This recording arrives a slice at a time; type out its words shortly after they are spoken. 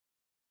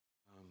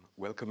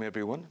Welcome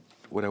everyone.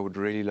 What I would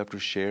really love to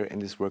share in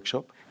this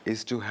workshop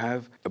is to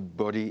have a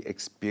body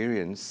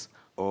experience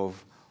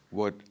of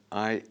what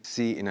I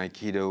see in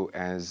Aikido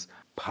as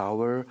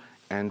power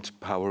and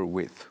power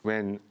with.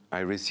 When I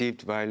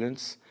received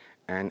violence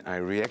and I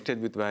reacted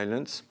with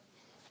violence,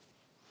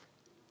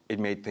 it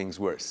made things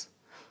worse.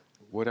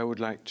 What I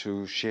would like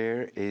to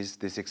share is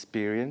this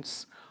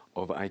experience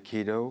of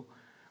Aikido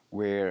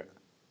where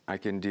I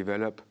can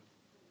develop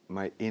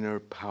my inner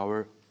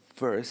power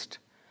first,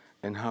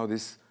 and how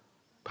this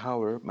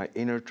power, my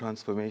inner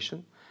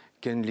transformation,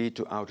 can lead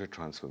to outer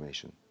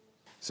transformation.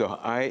 So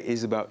I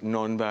is about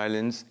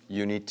non-violence,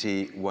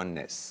 unity,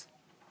 oneness.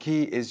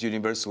 Ki is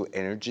universal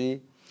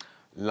energy,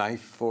 life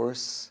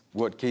force,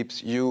 what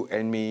keeps you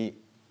and me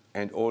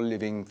and all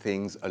living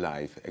things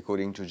alive,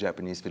 according to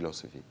Japanese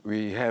philosophy.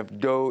 We have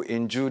Do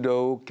in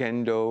Judo,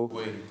 Kendo,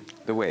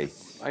 the way.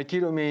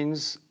 Aikido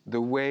means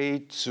the way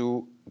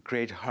to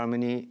create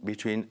harmony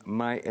between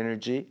my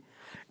energy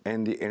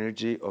and the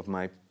energy of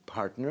my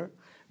partner,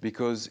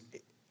 because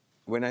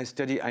when I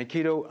study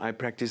Aikido, I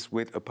practice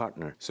with a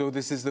partner. So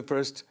this is the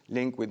first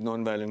link with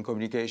nonviolent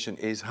communication,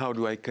 is how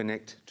do I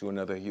connect to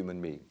another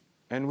human being?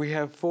 And we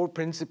have 4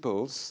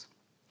 principles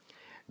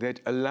that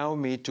allow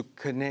me to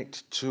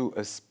connect to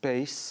a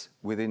space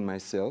within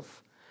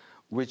myself,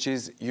 which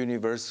is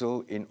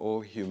universal in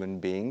all human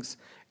beings,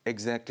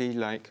 exactly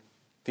like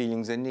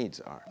feelings and needs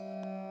are.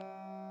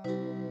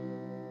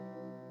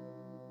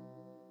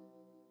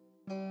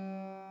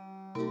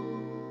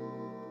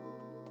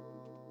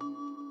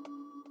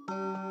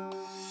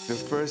 The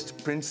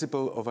first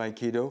principle of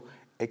Aikido,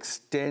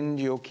 extend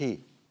your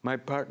ki. My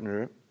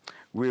partner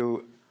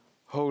will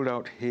hold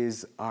out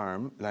his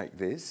arm like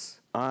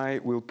this.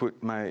 I will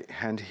put my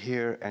hand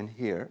here and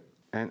here,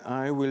 and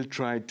I will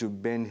try to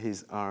bend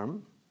his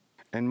arm.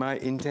 And my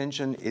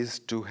intention is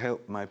to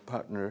help my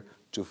partner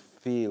to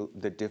feel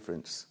the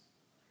difference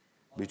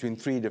between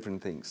 3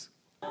 different things.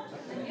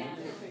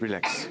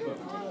 Relax.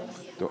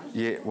 तो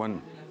ये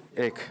 1,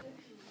 एक,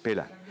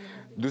 पहला.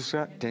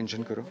 दूसरा,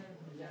 tension करो.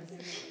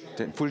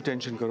 Full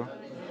tension करो.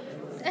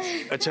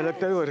 अच्छा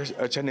लगता है और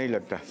अच्छा नहीं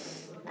लगता.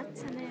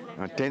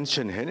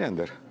 टेंशन है ना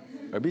अंदर.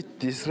 अभी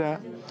तीसरा,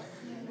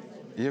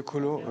 ये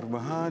खोलो और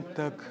वहाँ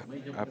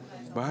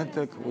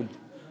तक वो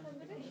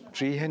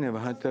ट्री है ना,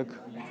 वहाँ तक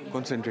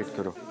कंसंट्रेट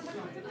करो.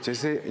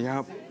 जैसे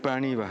यहाँ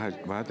पानी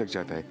वहाँ तक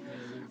जाता है.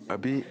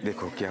 अभी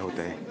देखो क्या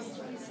होता है.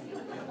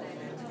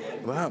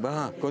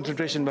 वहाँ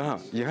कंसंट्रेशन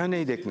वहाँ, यहाँ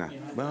नहीं देखना,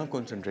 वहाँ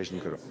कंसंट्रेशन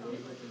करो.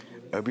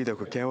 अभी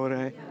देखो क्या हो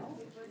रहा है.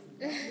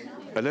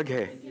 अलग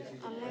है,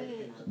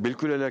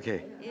 बिल्कुल अलग है.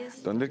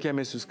 तो अंदर क्या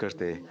महसूस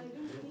करते हैं.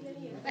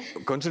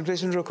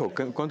 कंसंट्रेशन रखो,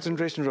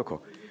 कंसंट्रेशन रखो.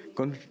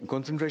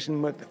 कंसंट्रेशन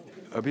मत,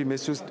 अभी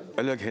महसूस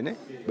अलग है ना,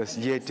 बस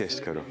ये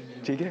टेस्ट करो.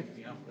 ठीक है.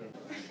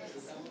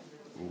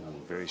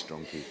 Very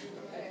strong key.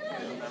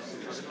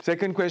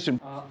 Second question.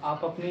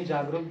 आप अपनी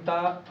जागरूकता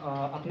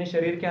अपने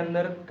शरीर के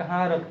अंदर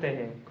कहाँ रखते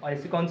हैं?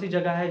 ऐसी कौन सी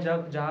जगह है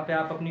जहाँ पे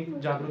आप अपनी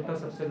जागरूकता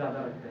सबसे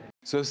ज़्यादा रखते हैं?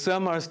 So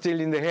some are still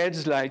in the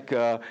heads, like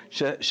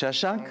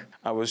Shashank.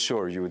 I was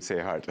sure you would say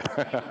heart.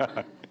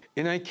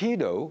 In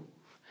Aikido,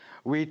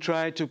 we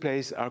try to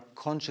place our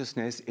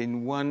consciousness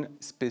in one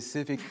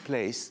specific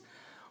place,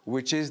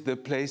 which is the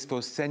place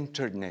for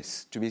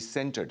centeredness, to be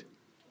centered.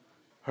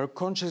 Her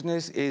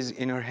consciousness is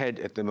in her head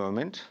at the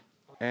moment,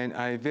 and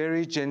I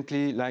very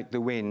gently, like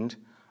the wind,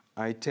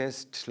 I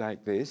test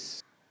like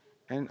this,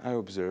 and I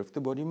observe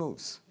the body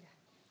moves.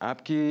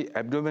 आपकी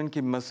abdomen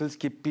की muscles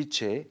के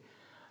पीछे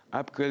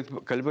आप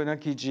कल्पना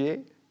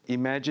कीजिए,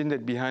 imagine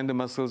that behind the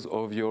muscles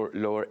of your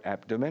lower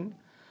abdomen,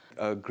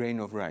 a grain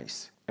of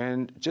rice.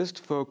 And just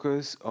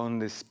focus on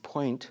this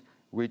point,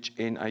 which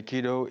in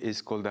Aikido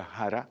is called the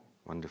hara.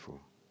 Wonderful.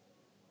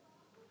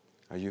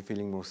 Are you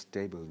feeling more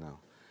stable now?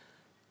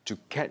 To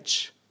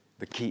catch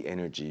the ki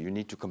energy, you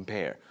need to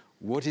compare.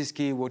 What is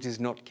ki, what is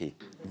not ki?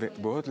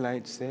 बहुत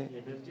light से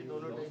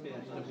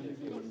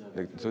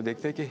तो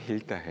देखते हैं कि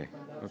हिलता है.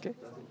 Okay?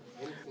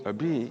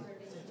 अभी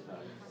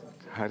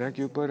हरा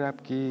के ऊपर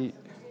आपकी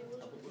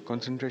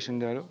कंसंट्रेशन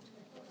डालो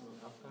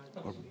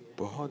और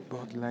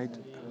बहुत लाइट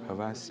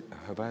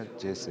हवा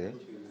जैसे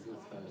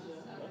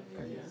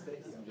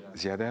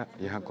ज़्यादा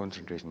यहाँ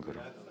कंसंट्रेशन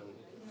करो.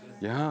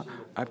 यहाँ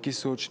आपकी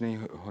सोच नहीं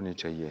होनी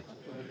चाहिए.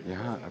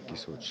 यहाँ आपकी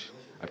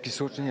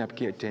सोच नहीं,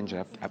 आपकी अटेंशन,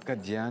 आपका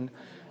ध्यान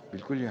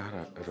बिल्कुल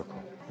यहाँ रखो.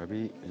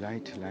 अभी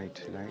लाइट.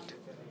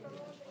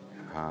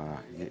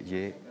 हाँ,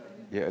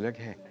 ये अलग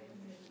है.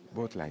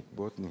 बहुत लाइट,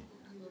 बहुत नहीं.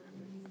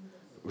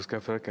 उसका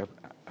फ़र्क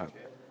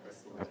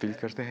आप फील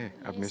करते हैं,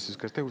 आप महसूस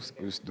करते हैं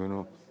उस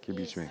दोनों के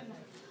बीच में.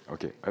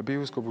 ओके, अभी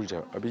उसको भूल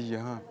जाओ. अभी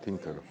यहाँ थिंक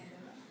करो.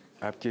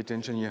 आपकी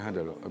अटेंशन यहाँ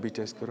डालो. अभी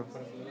टेस्ट करो.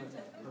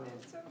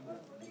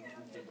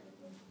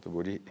 तो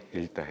बॉडी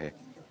हिलता है.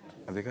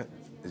 अब देखा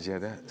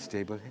ज़्यादा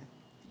स्टेबल है.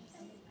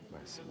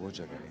 बस वो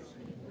जगह है.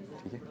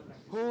 ठीक है.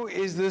 Who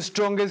is the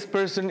strongest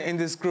person in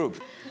this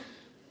group?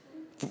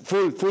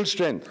 Full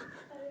strength.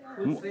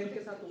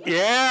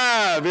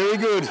 Yeah, very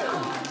good.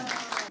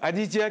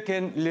 Aditya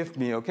can lift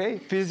me, okay?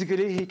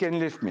 Physically, he can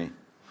lift me.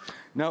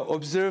 Now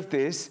observe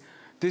this.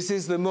 This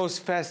is the most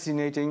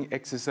fascinating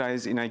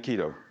exercise in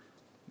Aikido.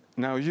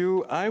 Now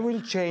I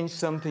will change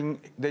something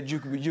that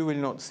you will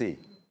not see.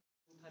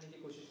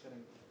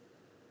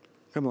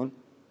 Come on,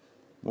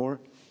 more.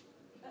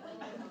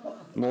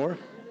 More.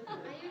 Are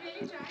you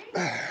really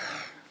trying?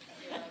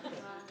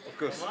 Of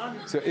course.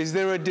 So is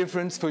there a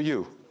difference for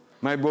you?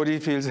 My body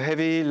feels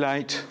heavy,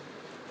 light.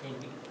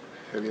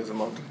 Heavy as a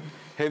mountain.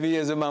 Heavy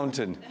as a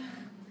mountain.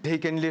 He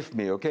can lift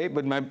me, okay?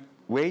 But my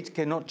weight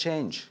cannot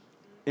change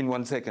in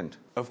 1 second.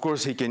 Of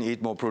course, he can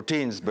eat more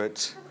proteins,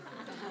 but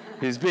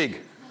he's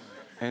big.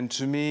 And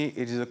to me,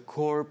 it is a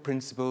core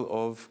principle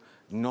of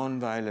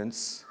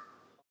non-violence,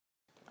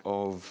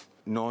 of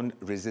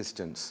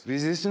non-resistance.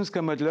 Resistance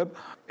का मतलब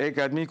एक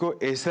आदमी को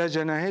ऐसा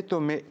जाना है तो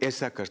मैं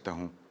ऐसा करता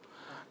हूँ.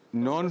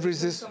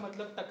 Non-resist का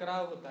मतलब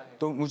टकराव होता है.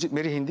 तो मुझे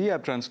मेरी हिंदी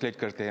आप ट्रांसलेट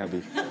करते हैं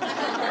अभी.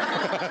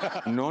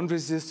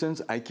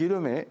 Non-resistance आइकिडो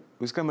में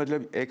उसका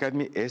मतलब एक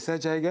आदमी ऐसा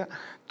जाएगा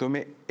तो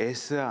मैं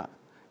ऐसा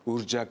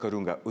ऊर्जा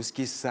करूँगा,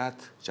 उसके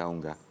साथ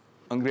जाऊँगा.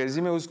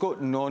 अंग्रेजी में उसको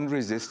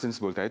non-resistance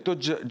बोलता है. तो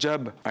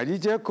जब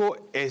आदित्य को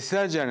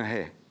ऐसा जाना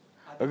है,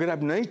 अगर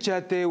आप नहीं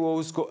चाहते वो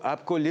उसको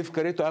आपको लिफ्ट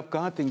करे तो आप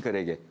कहाँ थिंक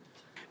करेंगे?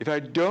 If I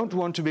don't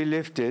want to be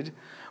lifted,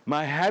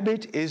 my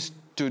habit is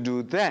to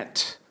do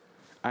that.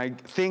 I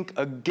think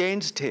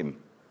against him,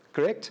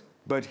 correct?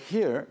 But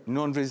here,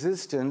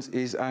 non-resistance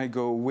is I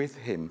go with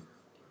him.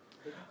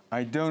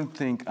 I don't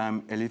think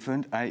I'm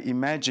elephant. I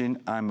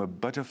imagine I'm a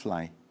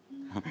butterfly.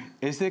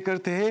 ऐसे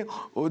करते हैं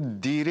और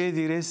धीरे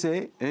धीरे से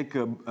एक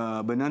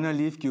banana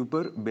leaf के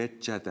ऊपर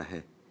बैठ जाता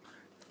है.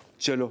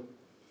 चलो,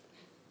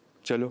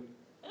 चलो,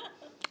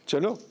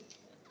 चलो,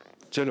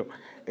 चलो.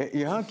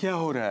 यहाँ क्या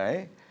हो रहा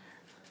है?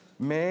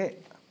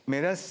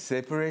 मेरा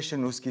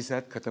separation उसके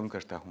साथ खत्म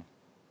करता हूँ.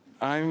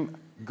 I'm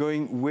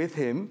going with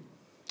him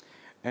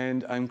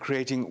and I'm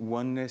creating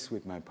oneness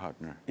with my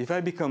partner. If I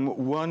become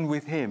one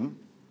with him,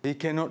 he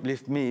cannot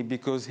lift me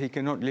because he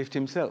cannot lift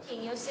himself.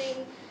 You're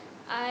saying,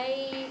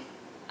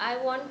 I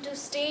want to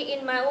stay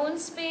in my own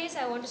space,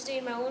 I want to stay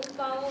in my own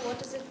power.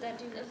 What is it that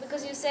you...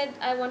 Because you said,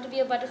 I want to be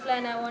a butterfly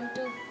and I want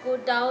to go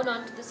down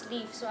onto this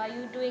leaf. So are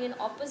you doing an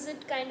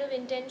opposite kind of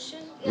intention?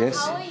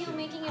 Yes. How are you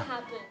making it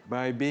happen?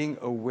 By being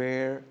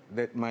aware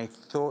that my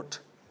thought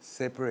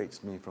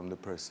separates me from the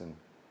person,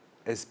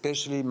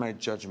 especially my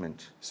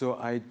judgment. So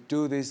I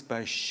do this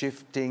by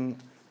shifting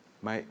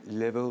my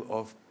level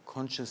of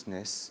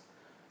consciousness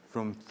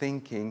from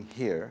thinking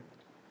here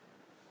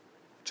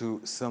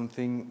to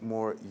something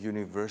more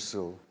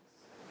universal.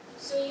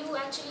 So you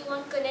actually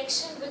want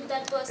connection with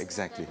that person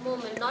Exactly. at that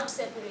moment, not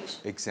separation.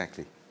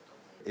 Exactly.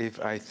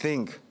 If I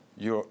think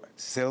you're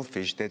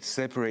selfish, that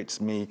separates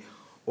me,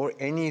 or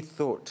any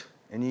thought,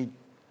 any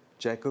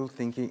jackal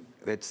thinking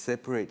that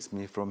separates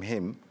me from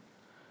him,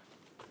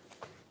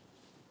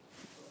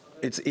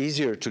 it's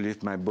easier to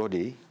lift my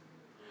body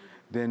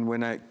than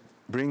when I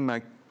bring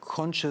my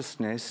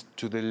consciousness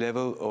to the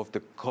level of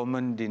the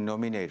common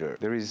denominator.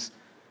 There is,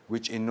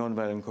 which in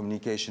nonviolent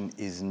communication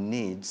is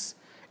needs.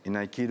 In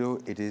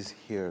Aikido, it is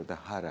here, the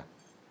hara.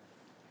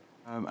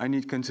 I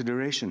need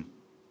consideration.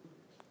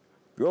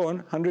 Go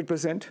on,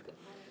 100%.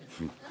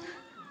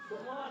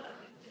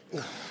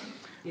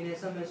 इन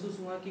ऐसा महसूस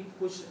हुआ कि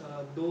कुछ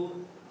दो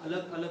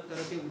अलग-अलग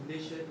तरह के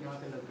उद्देश्य यहाँ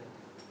पे लग रहे हैं.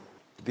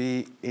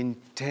 The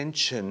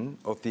intention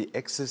of the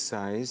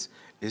exercise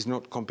is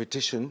not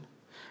competition.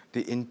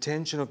 The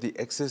intention of the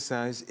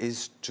exercise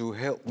is to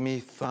help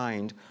me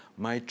find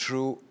my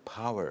true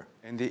power.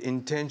 And the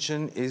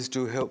intention is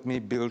to help me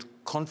build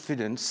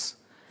confidence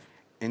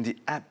in the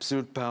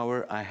absolute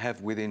power I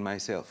have within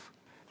myself.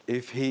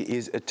 If he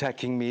is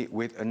attacking me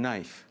with a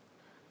knife,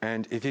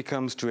 and if he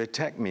comes to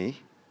attack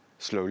me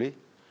slowly,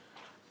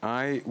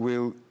 I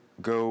will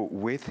go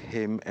with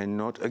him and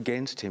not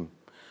against him.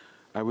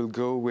 I will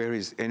go where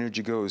his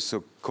energy goes.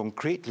 So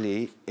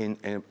concretely, in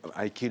an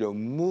Aikido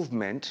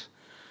movement,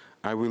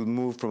 I will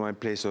move from my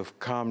place of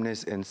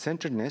calmness and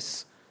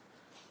centeredness,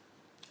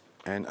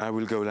 and I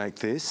will go like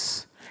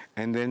this,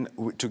 and then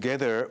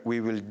together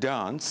we will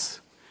dance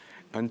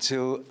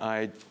until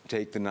I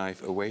take the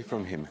knife away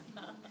from him.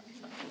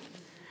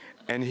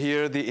 And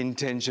here the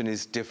intention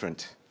is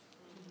different.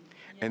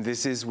 And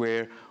this is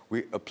where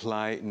we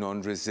apply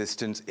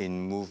non-resistance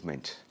in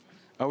movement.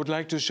 I would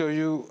like to show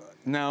you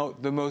now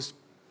the most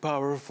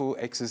powerful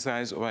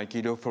exercise of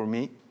Aikido for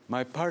me.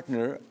 My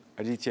partner,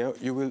 Aditya,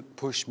 you will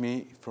push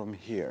me from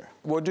here.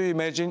 What do you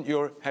imagine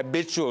your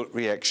habitual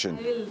reaction?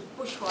 I will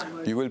push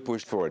forward. You will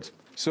push forward.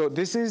 So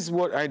this is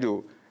what I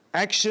do.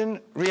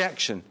 Action,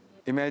 reaction.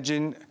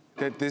 Imagine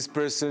that this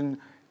person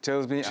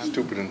tells me I'm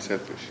Stupid and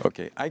selfish.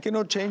 okay, I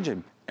cannot change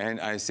him. And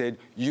I said,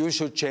 you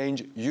should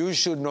change. You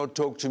should not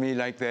talk to me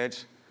like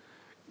that.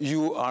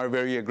 You are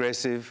very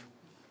aggressive.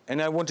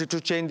 And I wanted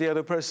to change the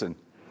other person.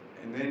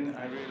 And then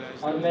I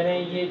realized और मैंने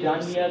ये जान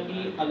लिया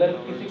कि अगर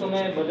किसी को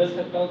मैं बदल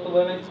सकता हूँ तो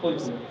वह मैं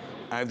खुद हूँ.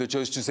 I have the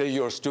choice to say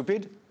you're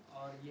stupid,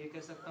 और ये कह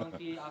सकता हूँ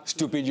कि आप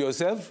stupid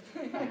yourself.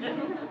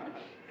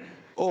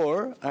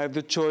 Or I have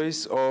the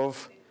choice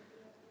of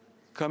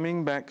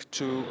coming back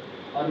to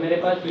और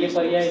मेरे पास ये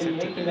पर्याय भी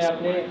है कि मैं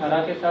अपने हरा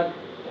के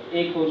साथ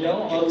एक हो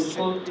जाऊं और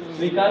उसको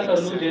स्वीकार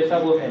कर लूं जैसा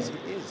वो है.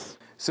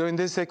 So in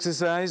this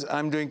exercise,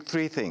 I'm doing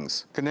three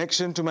things.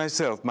 Connection to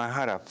myself, my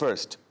hara,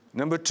 first.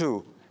 Number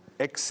two,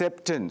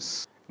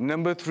 acceptance.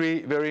 Number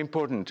three, very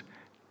important,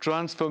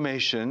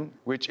 transformation,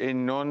 which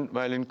in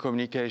non-violent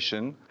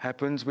communication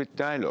happens with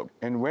dialogue.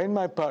 And when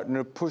my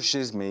partner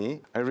pushes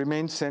me, I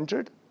remain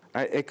centered.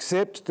 I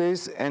accept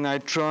this and I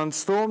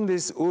transform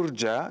this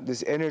urja,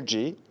 this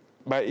energy,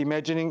 by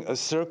imagining a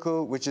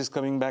circle which is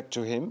coming back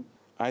to him.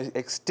 I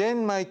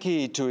extend my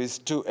ki to his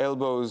two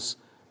elbows,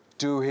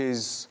 to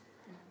his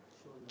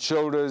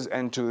shoulders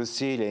and to the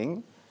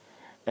ceiling.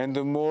 And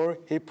the more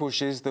he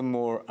pushes, the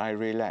more I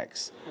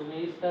relax. तो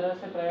मैं इस तरह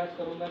से प्रयास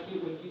करूंगा कि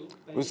उनकी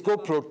उसको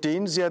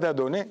प्रोटीन ज़्यादा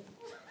दो ने.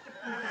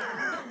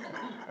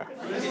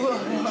 Does it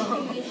work?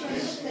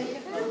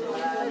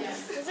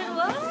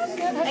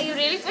 Are you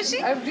really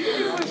pushing? I'm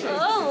really pushing.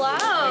 Oh,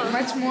 wow.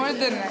 Much more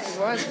than I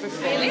was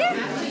before. Really?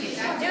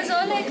 It was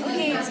all like,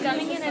 okay, it's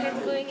coming in and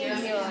it's going in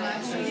here.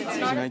 So it's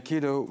not. In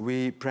Aikido,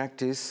 we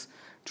practice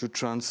to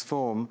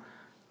transform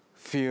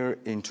fear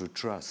into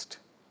trust.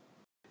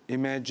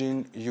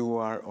 Imagine you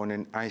are on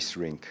an ice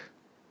rink.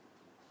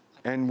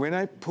 And when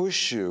I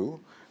push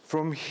you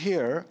from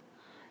here,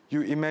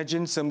 you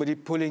imagine somebody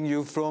pulling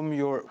you from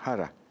your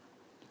hara.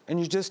 And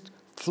you just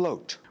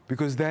float.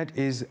 Because that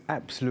is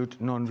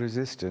absolute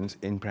non-resistance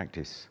in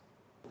practice.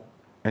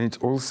 And it's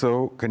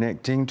also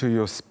connecting to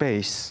your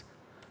space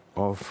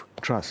of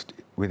trust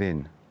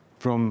within.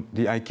 From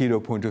the Aikido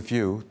point of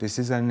view, this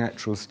is a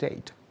natural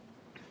state.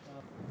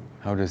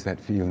 How does that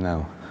feel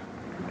now?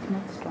 It's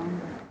much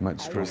stronger.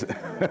 Much stronger.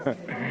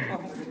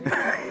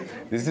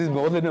 This is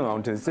more than a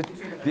mountain. It's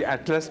the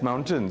Atlas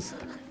Mountains.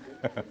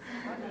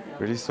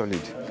 Very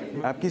solid.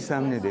 आपकी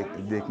सामने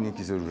देखने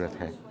की ज़रूरत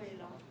है.